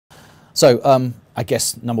So I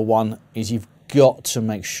guess number one is you've got to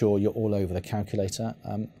make sure you're all over the calculator.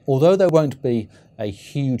 Although there won't be a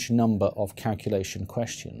huge number of calculation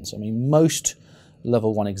questions, I mean, most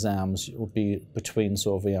level 1 exams will be between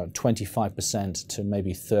sort of 25% to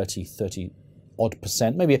maybe 30 odd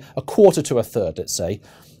percent, maybe a quarter to a third, let's say,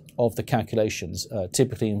 of the calculations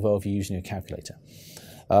typically involve you using your calculator.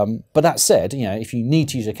 But that said, if you need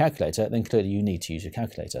to use a calculator, then clearly you need to use your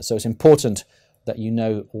calculator. So it's important that you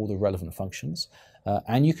know all the relevant functions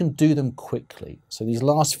and you can do them quickly. So these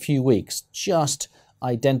last few weeks, just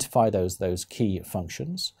identify those key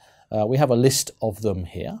functions. We have a list of them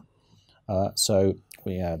here. So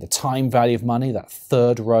the time value of money, that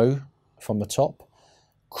third row from the top.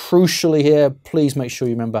 Crucially here, please make sure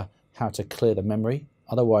you remember how to clear the memory.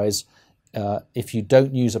 Otherwise, if you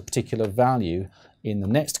don't use a particular value in the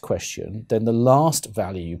next question, then the last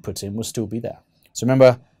value you put in will still be there. So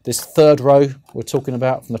remember, this third row we're talking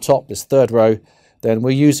about from the top, this third row, then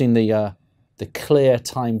we're using the clear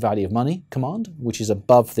time value of money command, which is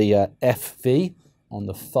above the FV on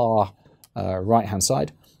the far right-hand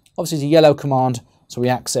side. Obviously, it's a yellow command, so we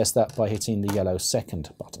access that by hitting the yellow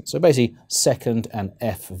second button. So basically, second and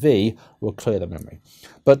FV will clear the memory.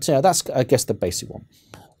 But that's, I guess, the basic one.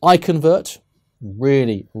 iConvert,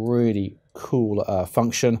 really, really cool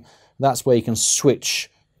function. That's where you can switch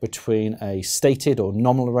between a stated or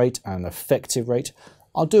nominal rate and an effective rate.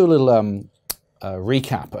 I'll do a little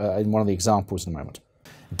recap in one of the examples in a moment.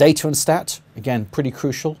 Data and stat, again, pretty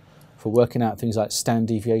crucial for working out things like standard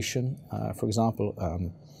deviation, for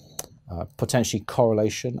example, potentially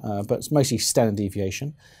correlation, but it's mostly standard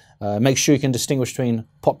deviation. Make sure you can distinguish between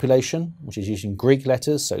population, which is using Greek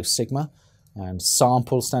letters, so sigma, and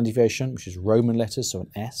sample standard deviation, which is Roman letters, so an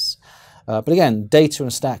S. But again, data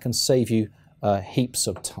and stat can save you heaps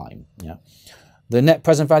of time. The net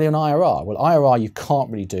present value and IRR. Well, IRR you can't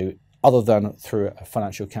really do other than through a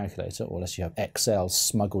financial calculator, or unless you have Excel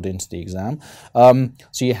smuggled into the exam.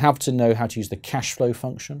 So you have to know how to use the cash flow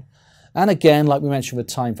function. And again, like we mentioned with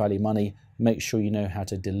time value money, make sure you know how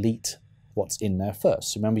to delete what's in there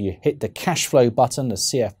first. So remember, you hit the cash flow button, the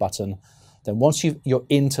CF button, then once you're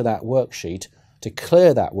into that worksheet, to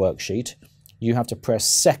clear that worksheet, you have to press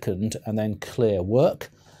second and then clear work.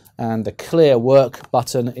 And the clear work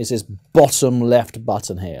button is this bottom left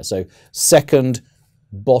button here. So second,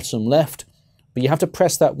 bottom left, but you have to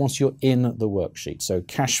press that once you're in the worksheet. So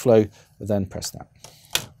cash flow, then press that.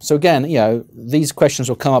 So again, these questions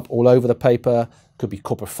will come up all over the paper. It could be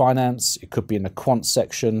corporate finance, it could be in the quant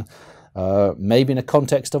section, maybe in the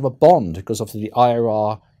context of a bond, because obviously the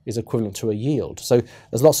IRR is equivalent to a yield. So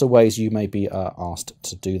there's lots of ways you may be asked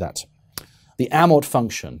to do that. The amort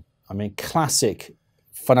function, I mean, classic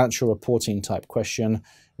financial reporting type question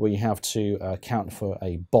where you have to account for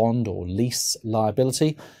a bond or lease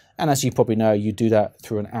liability. And as you probably know, you do that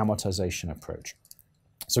through an amortization approach.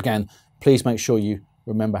 So again, please make sure you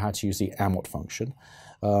remember how to use the amort function.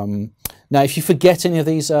 Now, if you forget any of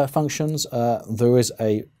these functions, there is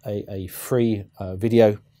a free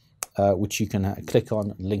video which you can click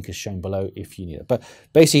on. Link is shown below if you need it. But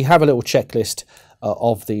basically, have a little checklist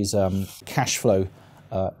of these cash flow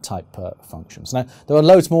type functions. Now, there are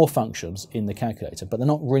loads more functions in the calculator, but they're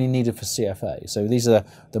not really needed for CFA. So these are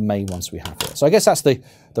the main ones we have here. So I guess that's the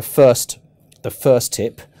first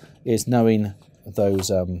tip, is knowing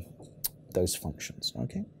those functions.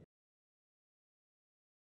 Okay.